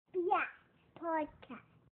podcast.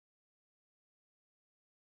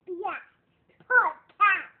 Yeah,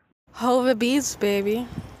 podcast. Hova Beats, baby.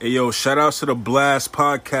 Hey, yo, shout outs to the Blast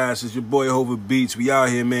Podcast. It's your boy, Hova Beats. We out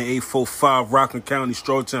here, man. 845 Rockland County,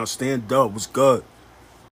 Strawtown. Stand up. What's good?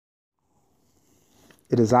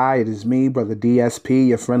 It is me, Brother DSP,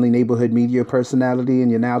 your friendly neighborhood media personality,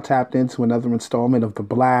 and you're now tapped into another installment of the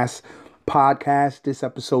Blast Podcast. This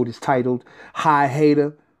episode is titled Hi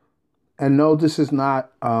Hater. And no, this is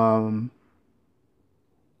not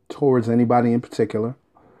towards anybody in particular.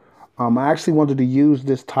 I actually wanted to use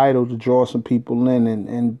this title to draw some people in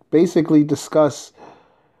and basically discuss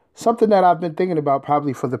something that I've been thinking about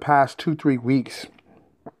probably for the past 2-3 weeks.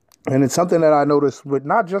 And it's something that I noticed with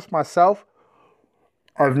not just myself.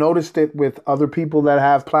 I've noticed it with other people that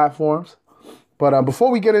have platforms. But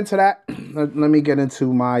before we get into that, let me get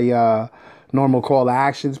into my normal call to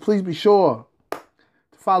actions. Please be sure to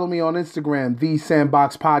follow me on Instagram, The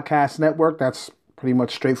Sandbox Podcast Network. That's pretty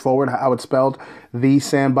much straightforward how it's spelled, The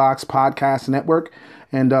Sandbox Podcast Network.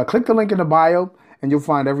 And click the link in the bio, and you'll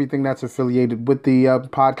find everything that's affiliated with the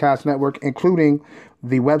podcast network, including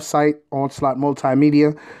the website, Onslaught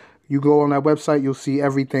Multimedia. You go on that website, you'll see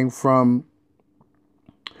everything from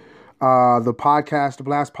the podcast, the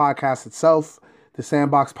Blast Podcast itself. The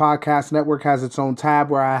Sandbox Podcast Network has its own tab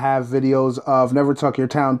where I have videos of Never Tuck Your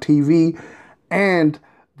Town TV and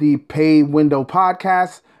the Pay Window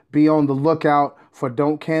Podcast. Be on the lookout for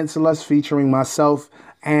Don't Cancel Us, featuring myself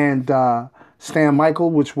and Stan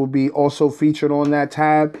Michael, which will be also featured on that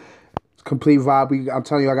tab. Complete vibe. I'm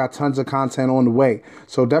telling you, I got tons of content on the way.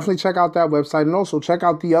 So definitely check out that website, and also check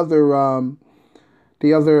out the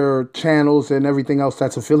other channels and everything else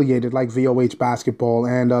that's affiliated, like VOH Basketball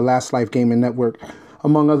and Last Life Gaming Network,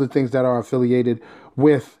 among other things that are affiliated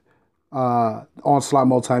with Onslaught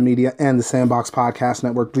Multimedia and the Sandbox Podcast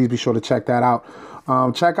Network. Please be sure to check that out.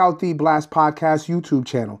 Check out the Blast Podcast YouTube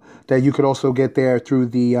channel that you could also get there through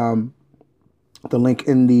the link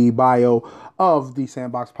in the bio of the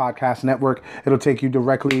Sandbox Podcast Network. It'll take you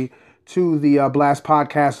directly to the Blast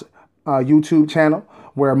Podcast YouTube channel,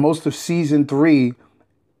 where most of Season 3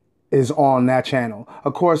 is on that channel.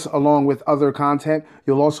 Of course, along with other content,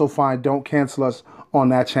 you'll also find Don't Cancel Us on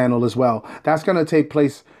that channel as well. That's going to take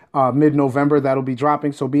place mid-November. That'll be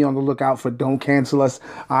dropping, so be on the lookout for Don't Cancel Us.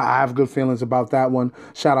 I have good feelings about that one.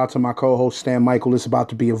 Shout out to my co-host, Stan Michael. It's about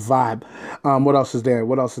to be a vibe. What else is there?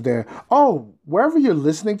 Oh, wherever you're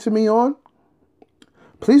listening to me on,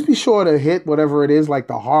 please be sure to hit whatever it is, like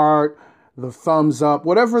the heart, the thumbs up,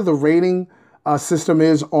 whatever the rating system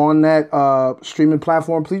is on that streaming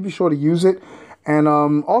platform. Please be sure to use it. And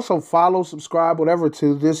also follow, subscribe, whatever,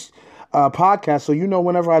 to this podcast, so you know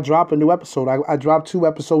whenever I drop a new episode. I drop 2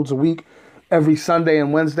 episodes a week every Sunday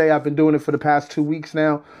and Wednesday. I've been doing it for the past 2 weeks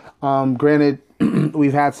now. Granted,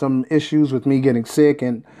 we've had some issues with me getting sick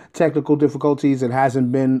and technical difficulties. It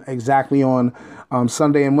hasn't been exactly on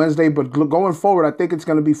Sunday and Wednesday, but going forward, I think it's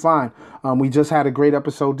going to be fine. We just had a great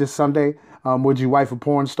episode this Sunday. Would You Wife a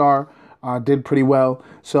Porn Star? Did pretty well.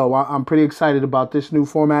 So I'm pretty excited about this new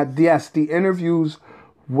format. Yes, the interviews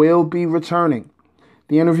will be returning.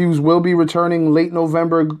 Late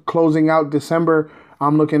November, closing out December.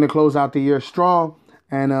 I'm looking to close out the year strong.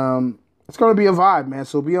 And it's going to be a vibe, man.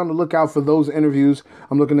 So be on the lookout for those interviews.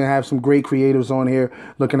 I'm looking to have some great creatives on here.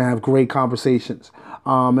 Looking to have great conversations.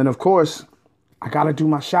 And of course, I got to do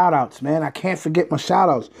my shout outs, man. I can't forget my shout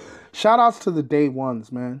outs. Shout outs to the Day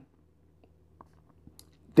Ones, man.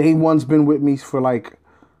 Day One's been with me for like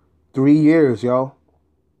 3 years, yo.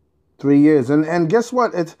 3 years. And guess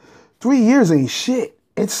what? It's 3 years ain't shit.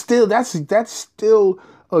 It's still, that's still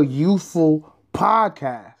a youthful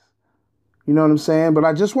podcast. You know what I'm saying? But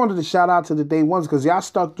I just wanted to shout out to the Day Ones, because y'all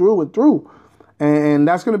stuck through and through. And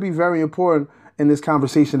that's going to be very important in this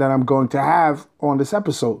conversation that I'm going to have on this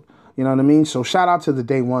episode. You know what I mean? So shout out to the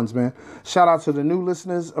Day Ones, man. Shout out to the new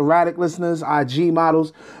listeners, erratic listeners, IG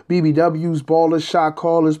models, BBWs, ballers, shot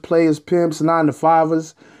callers, players, pimps,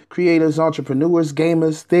 9-to-5ers, creators, entrepreneurs,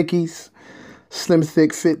 gamers, thickies, slim,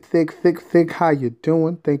 thick, fit, thick. How you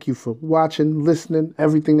doing? Thank you for watching, listening,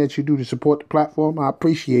 everything that you do to support the platform. I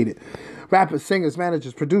appreciate it. Rappers, singers,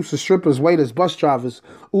 managers, producers, strippers, waiters, bus drivers,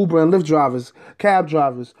 Uber and Lyft drivers, cab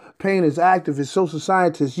drivers, painters, activists, social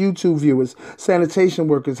scientists, YouTube viewers, sanitation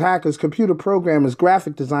workers, hackers, computer programmers,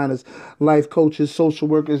 graphic designers, life coaches, social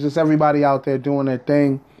workers, just everybody out there doing their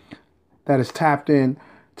thing that is tapped in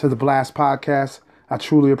to the Blast Podcast. I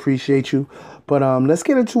truly appreciate you. But let's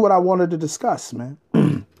get into what I wanted to discuss, man.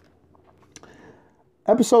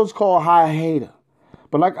 Episode's called Hi Hater.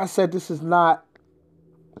 But like I said, this is not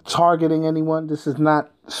targeting anyone. This is not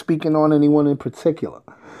speaking on anyone in particular.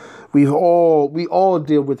 We all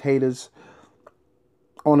deal with haters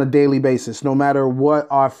on a daily basis, no matter what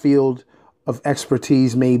our field of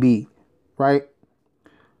expertise may be, right?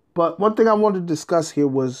 But one thing I wanted to discuss here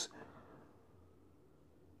was,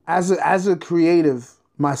 as a creative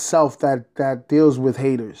myself that deals with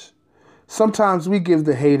haters, sometimes we give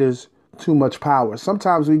the haters too much power.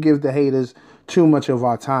 Sometimes we give the haters too much of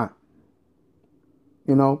our time.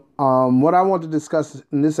 You know, what I want to discuss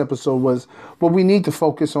in this episode was what we need to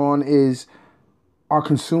focus on is our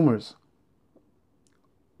consumers,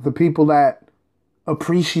 the people that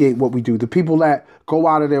appreciate what we do, the people that go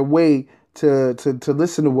out of their way to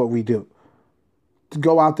listen to what we do, to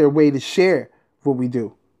go out their way to share what we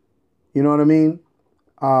do. You know what I mean?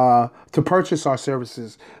 To purchase our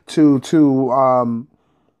services, to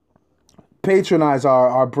patronize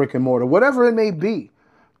our brick and mortar, whatever it may be.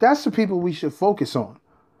 That's the people we should focus on.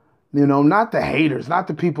 You know, not the haters, not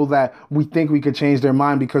the people that we think we could change their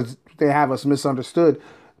mind because they have us misunderstood.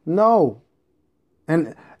 No.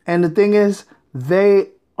 And the thing is, their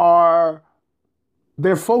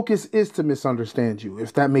focus is to misunderstand you,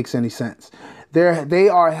 if that makes any sense. They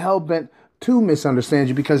are hell-bent to misunderstand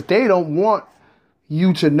you because they don't want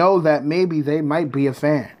you to know that maybe they might be a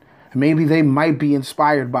fan. Maybe they might be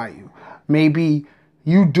inspired by you. Maybe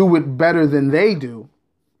you do it better than they do,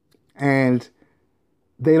 and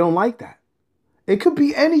they don't like that. It could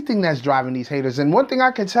be anything that's driving these haters. And one thing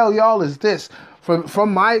I can tell y'all is this.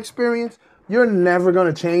 From my experience, you're never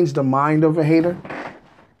going to change the mind of a hater.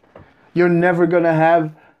 You're never going to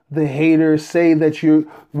have the hater say that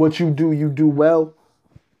what you do well.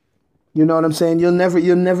 You know what I'm saying? You're never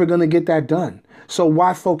going to get that done. So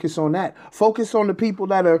why focus on that? Focus on the people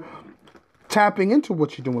that are tapping into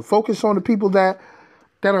what you're doing. Focus on the people that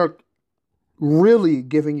are really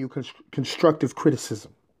giving you constructive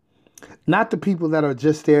criticism. Not the people that are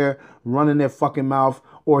just there running their fucking mouth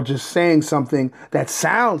or just saying something that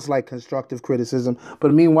sounds like constructive criticism,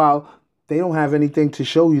 but meanwhile, they don't have anything to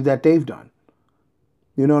show you that they've done.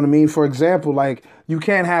 You know what I mean? For example, like, you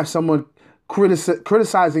can't have someone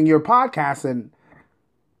criticizing your podcast and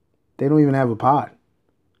they don't even have a pod.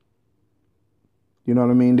 You know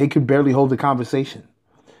what I mean? They could barely hold a conversation.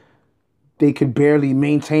 They could barely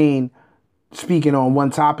maintain speaking on one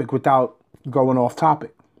topic without going off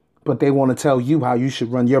topic. But they want to tell you how you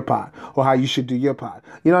should run your pod or how you should do your pod.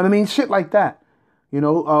 You know what I mean? Shit like that. You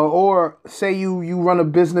know, or say you run a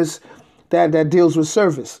business that deals with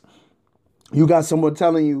service. You got someone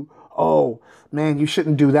telling you, oh, man, you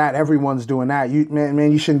shouldn't do that. Everyone's doing that.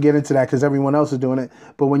 Man, you shouldn't get into that because everyone else is doing it.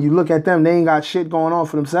 But when you look at them, they ain't got shit going on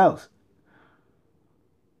for themselves.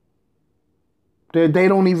 They're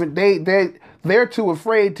too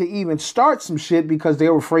afraid to even start some shit because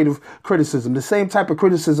they're afraid of criticism. The same type of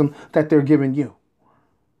criticism that they're giving you.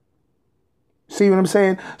 See what I'm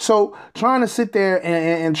saying? So trying to sit there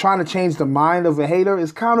and trying to change the mind of a hater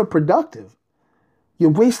is counterproductive. You're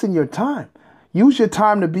wasting your time. Use your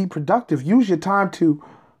time to be productive. Use your time to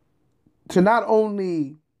not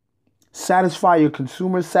only satisfy your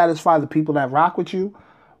consumers, satisfy the people that rock with you,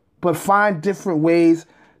 but find different ways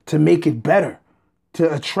to make it better,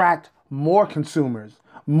 to attract more consumers,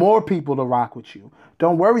 more people to rock with you.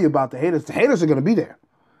 Don't worry about the haters. The haters are going to be there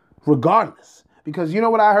regardless. Because you know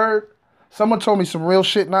what I heard? Someone told me some real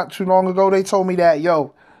shit not too long ago. They told me that,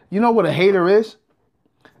 yo, you know what a hater is?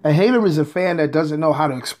 A hater is a fan that doesn't know how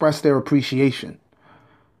to express their appreciation.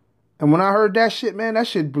 And when I heard that shit, man, that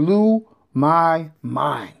shit blew my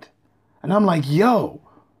mind. And I'm like, yo,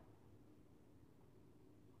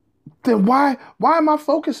 then why am I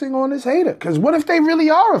focusing on this hater? Because what if they really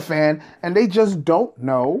are a fan and they just don't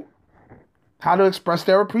know how to express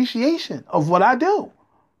their appreciation of what I do?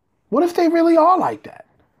 What if they really are like that?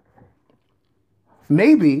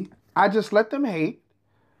 Maybe I just let them hate,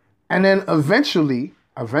 and then eventually,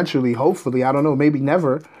 hopefully, I don't know, maybe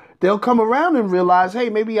never, they'll come around and realize, hey,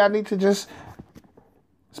 maybe I need to just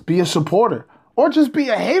be a supporter or just be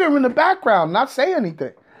a hater in the background, not say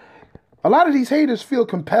anything. A lot of these haters feel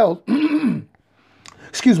compelled,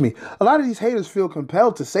 excuse me, a lot of these haters feel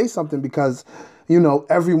compelled to say something because, you know,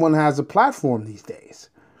 everyone has a platform these days,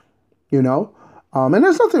 you know? And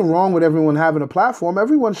there's nothing wrong with everyone having a platform.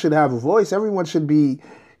 Everyone should have a voice. Everyone should be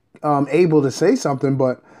able to say something,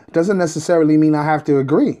 but it doesn't necessarily mean I have to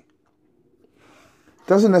agree.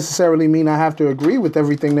 Doesn't necessarily mean I have to agree with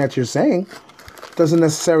everything that you're saying. Doesn't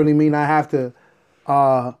necessarily mean I have to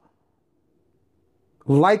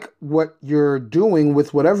like what you're doing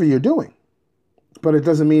with whatever you're doing. But it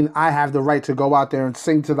doesn't mean I have the right to go out there and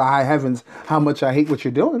sing to the high heavens how much I hate what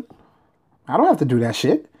you're doing. I don't have to do that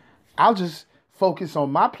shit. I'll just focus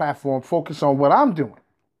on my platform, focus on what I'm doing.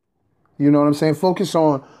 You know what I'm saying? Focus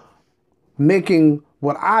on making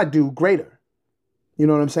what I do greater. You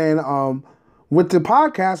know what I'm saying? With the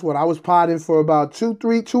podcast, I was podding for about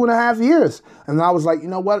 2.5 years. And I was like, you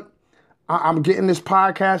know what? I'm getting this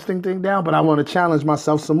podcasting thing down, but I want to challenge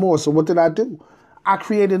myself some more. So what did I do? I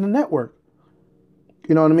created a network.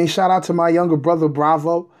 You know what I mean? Shout out to my younger brother,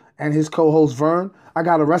 Bravo, and his co-host, Vern. I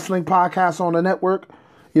got a wrestling podcast on the network,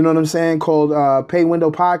 you know what I'm saying, called Pay Window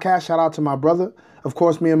Podcast. Shout out to my brother. Of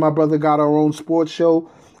course, me and my brother got our own sports show.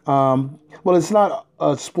 Well, it's not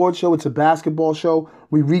a sports show. It's a basketball show.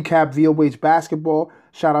 We recap VOH basketball.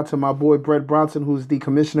 Shout out to my boy, Brett Bronson, who's the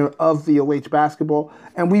commissioner of VOH basketball.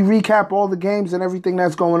 And we recap all the games and everything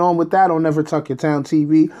that's going on with that on Never Tuck Your Town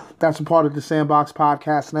TV. That's a part of the Sandbox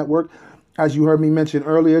Podcast Network. As you heard me mention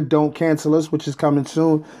earlier, Don't Cancel Us, which is coming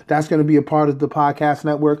soon. That's going to be a part of the podcast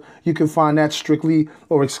network. You can find that strictly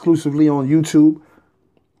or exclusively on YouTube.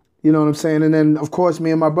 You know what I'm saying? And then, of course,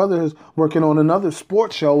 me and my brother is working on another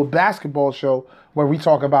sports show, a basketball show, where we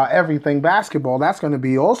talk about everything basketball. That's going to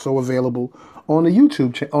be also available on the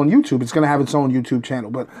YouTube. On YouTube, it's going to have its own YouTube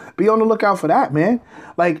channel. But be on the lookout for that, man.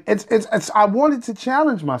 Like it's. I wanted to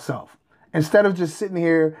challenge myself instead of just sitting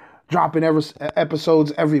here dropping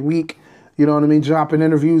episodes every week. You know what I mean? Dropping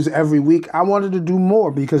interviews every week. I wanted to do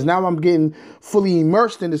more because now I'm getting fully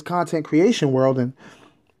immersed in this content creation world, and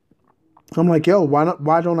I'm like, yo,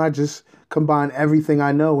 why don't I just combine everything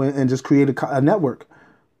I know and just create a network?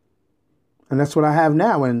 And that's what I have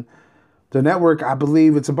now. And the network, I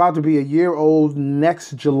believe it's about to be a year old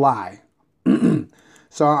next July.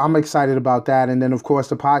 So I'm excited about that. And then, of course,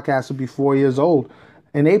 the podcast will be 4 years old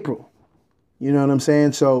in April. You know what I'm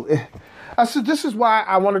saying? So I said, this is why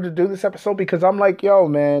I wanted to do this episode, because I'm like, yo,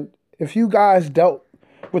 man, if you guys dealt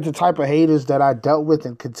with the type of haters that I dealt with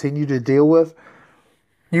and continue to deal with,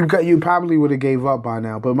 you probably would have gave up by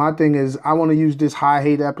now. But my thing is, I want to use this high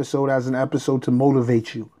hate episode as an episode to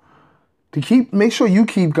motivate you. Make sure you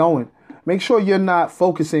keep going. Make sure you're not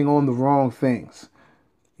focusing on the wrong things.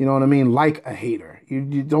 You know what I mean? Like a hater.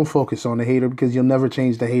 You don't focus on the hater, because you'll never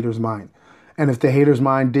change the hater's mind. And if the hater's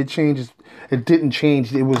mind did change, it didn't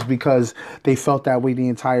change. It was because they felt that way the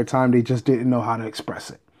entire time. They just didn't know how to express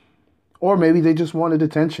it. Or maybe they just wanted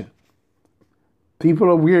attention. People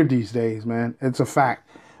are weird these days, man. It's a fact.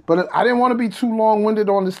 But I didn't want to be too long-winded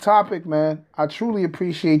on this topic, man. I truly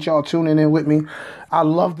appreciate y'all tuning in with me. I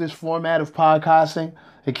love this format of podcasting.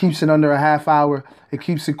 It keeps it under a half hour. It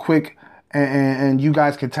keeps it quick. And you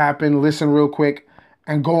guys can tap in, listen real quick,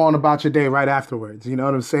 and go on about your day right afterwards. You know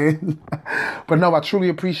what I'm saying? But no, I truly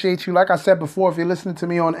appreciate you. Like I said before, if you're listening to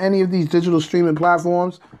me on any of these digital streaming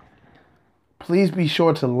platforms, please be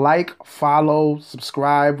sure to like, follow,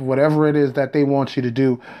 subscribe, whatever it is that they want you to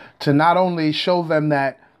do, to not only show them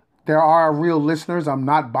that there are real listeners, I'm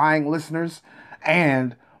not buying listeners,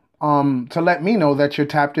 and to let me know that you're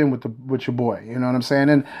tapped in with your boy. You know what I'm saying?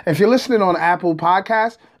 And if you're listening on Apple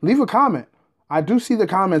Podcasts, leave a comment. I do see the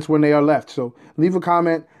comments when they are left. So leave a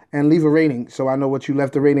comment and leave a rating so I know what you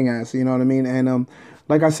left the rating as. You know what I mean? And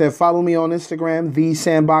like I said, follow me on Instagram, The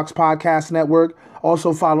Sandbox Podcast Network.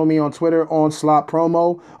 Also follow me on Twitter, Onslaught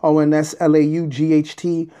Promo,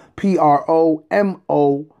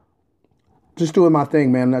 ONSLAUGHTPROMO. Just doing my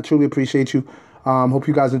thing, man. I truly appreciate you. Hope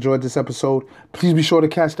you guys enjoyed this episode. Please be sure to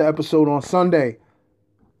catch the episode on Sunday.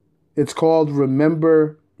 It's called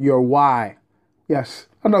Remember Your Why. Yes,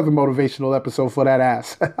 another motivational episode for that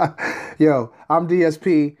ass. Yo, I'm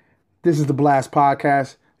DSP. This is the Blast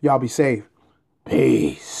Podcast. Y'all be safe.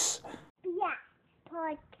 Peace.